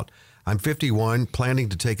close it out. I'm 51, planning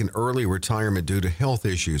to take an early retirement due to health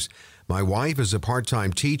issues. My wife is a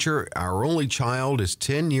part-time teacher. Our only child is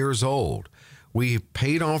 10 years old. We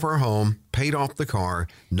paid off our home, paid off the car,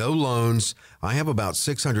 no loans. I have about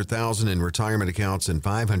 $600,000 in retirement accounts and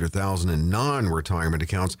 $500,000 in non-retirement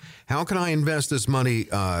accounts. How can I invest this money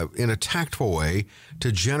in a tactful way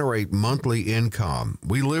to generate monthly income?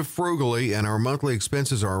 We live frugally, and our monthly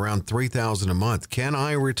expenses are around $3,000 a month. Can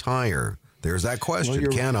I retire? There's that question.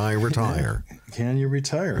 Can I retire? Can you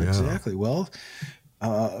retire? Yeah. Exactly. Well,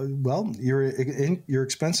 your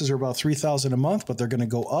expenses are about $3,000 a month, but they're going to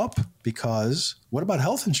go up because what about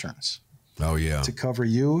health insurance? Oh yeah, to cover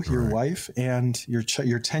you, your wife, and your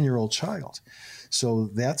 10-year-old child. So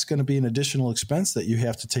that's going to be an additional expense that you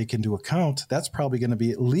have to take into account. That's probably going to be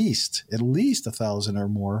at least $1,000 or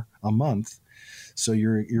more a month. So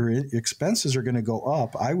your expenses are going to go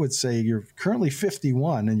up. I would say you're currently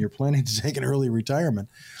 51 and you're planning to take an early retirement.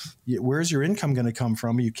 Where's your income going to come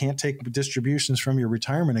from? You can't take distributions from your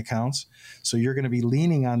retirement accounts. So you're going to be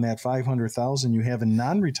leaning on that $500,000 you have in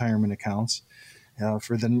non-retirement accounts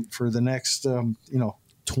for the next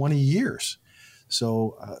 20 years.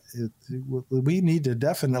 So we need to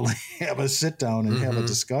definitely have a sit down and have a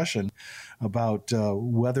discussion about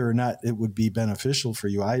whether or not it would be beneficial for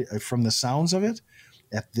you. From the sounds of it,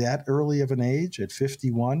 at that early of an age, at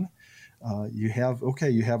 51, you have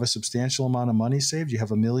a substantial amount of money saved. You have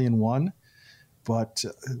 $1.1 million, but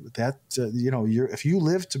if you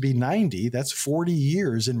live to be 90, that's 40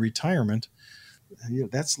 years in retirement.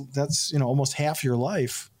 That's almost half your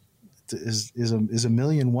life. Is $1.1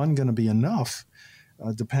 million going to be enough?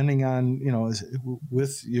 Depending on, you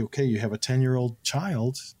have a 10-year-old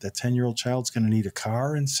child. That 10-year-old child's going to need a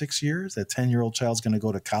car in 6 years. That 10-year-old child's going to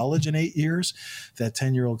go to college in 8 years. That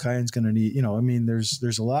 10-year-old client's going to need,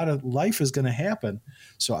 there's a lot of life is going to happen.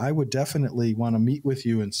 So I would definitely want to meet with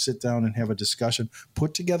you and sit down and have a discussion,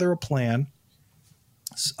 put together a plan,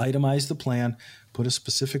 itemize the plan, put a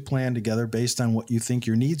specific plan together based on what you think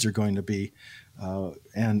your needs are going to be.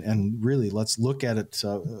 And really let's look at it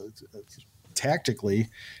tactically,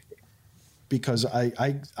 because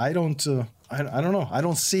I don't know. I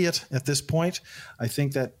don't see it at this point. I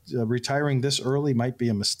think that retiring this early might be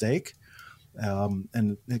a mistake.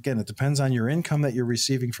 And again, it depends on your income that you're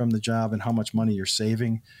receiving from the job and how much money you're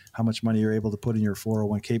saving, how much money you're able to put in your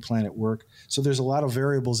 401k plan at work. So there's a lot of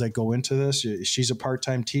variables that go into this. She's a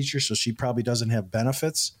part-time teacher, so she probably doesn't have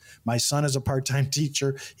benefits. My son is a part-time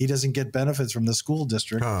teacher. He doesn't get benefits from the school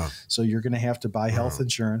district. So you're going to have to buy health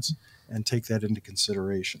insurance and take that into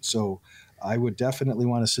consideration. So I would definitely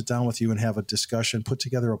want to sit down with you and have a discussion, put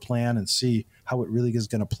together a plan, and see how it really is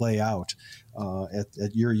going to play out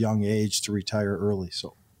at your young age to retire early.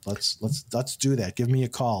 So let's do that. Give me a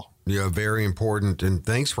call. Yeah, very important. And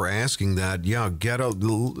thanks for asking that. Yeah, get a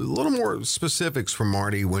little more specifics from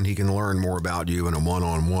Marty when he can learn more about you in a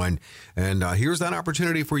one-on-one. And here's that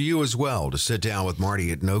opportunity for you as well to sit down with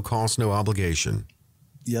Marty at no cost, no obligation.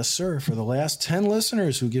 Yes, sir. For the last 10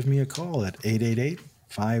 listeners who give me a call at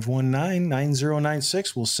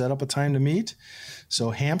 888-519-9096, we'll set up a time to meet.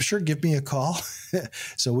 So Hampshire, give me a call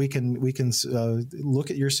so we can look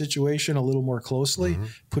at your situation a little more closely,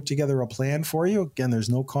 put together a plan for you. Again, there's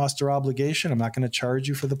no cost or obligation. I'm not going to charge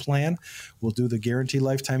you for the plan. We'll do the guaranteed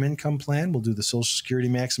lifetime income plan. We'll do the Social Security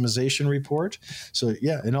maximization report. So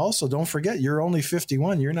yeah, and also don't forget, you're only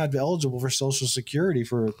 51. You're not eligible for Social Security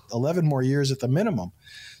for 11 more years at the minimum.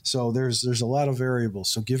 So there's a lot of variables.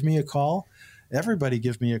 So give me a call. Everybody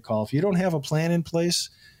give me a call. If you don't have a plan in place,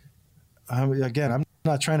 again, I'm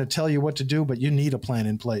not trying to tell you what to do, but you need a plan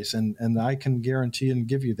in place, and I can guarantee and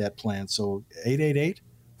give you that plan. So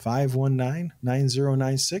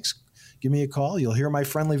 888-519-9096. Give me a call. You'll hear my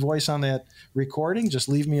friendly voice on that recording. Just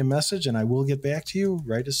leave me a message, and I will get back to you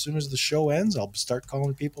right as soon as the show ends. I'll start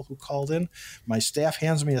calling people who called in. My staff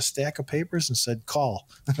hands me a stack of papers and said, call.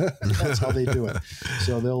 That's how they do it.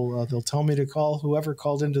 So they'll tell me to call whoever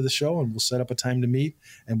called into the show, and we'll set up a time to meet,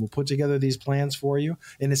 and we'll put together these plans for you.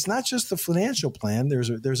 And it's not just the financial plan.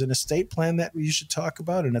 There's an estate plan that you should talk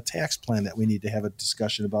about, and a tax plan that we need to have a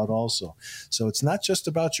discussion about also. So it's not just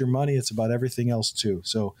about your money. It's about everything else too.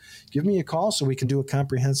 So give me a call so we can do a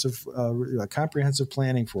comprehensive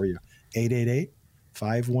planning for you.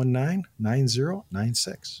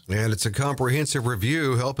 888-519-9096. And it's a comprehensive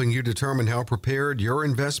review helping you determine how prepared your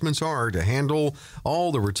investments are to handle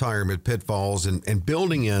all the retirement pitfalls and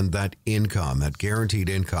building in that income, that guaranteed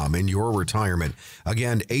income in your retirement.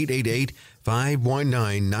 Again,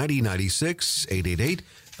 888-519-9096,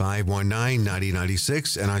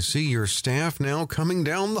 519-9096. And I see your staff now coming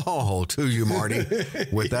down the hall to you, Marty,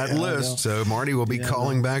 with that list. So Marty will be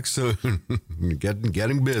calling back soon,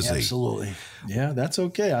 getting busy. Absolutely. Yeah, that's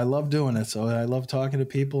okay. I love doing it. So I love talking to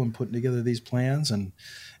people and putting together these plans and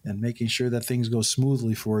making sure that things go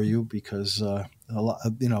smoothly for you, because a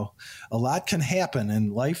lot can happen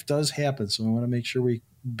and life does happen. So we want to make sure we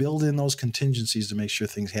build in those contingencies to make sure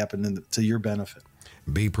things happen to your benefit.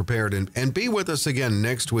 Be prepared and be with us again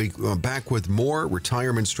next week, back with more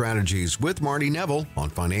retirement strategies with Marty Neville on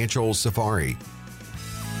Financial Safari.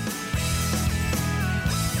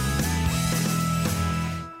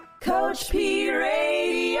 Coach P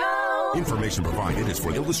Radio. Information provided is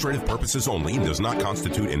for illustrative purposes only and does not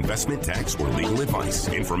constitute investment, tax, or legal advice.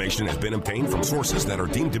 Information has been obtained from sources that are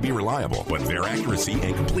deemed to be reliable, but their accuracy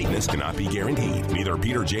and completeness cannot be guaranteed. Neither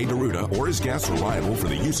Peter J. Deruta or his guests are liable for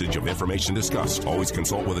the usage of information discussed. Always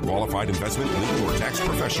consult with a qualified investment, legal, or tax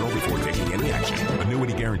professional before taking any action.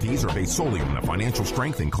 Annuity guarantees are based solely on the financial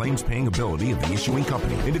strength and claims-paying ability of the issuing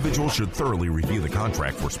company. Individuals should thoroughly review the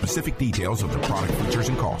contract for specific details of the product features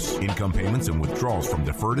and costs. Income payments and withdrawals from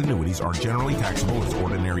deferred annuities are generally taxable as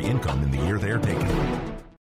ordinary income in the year they are taken.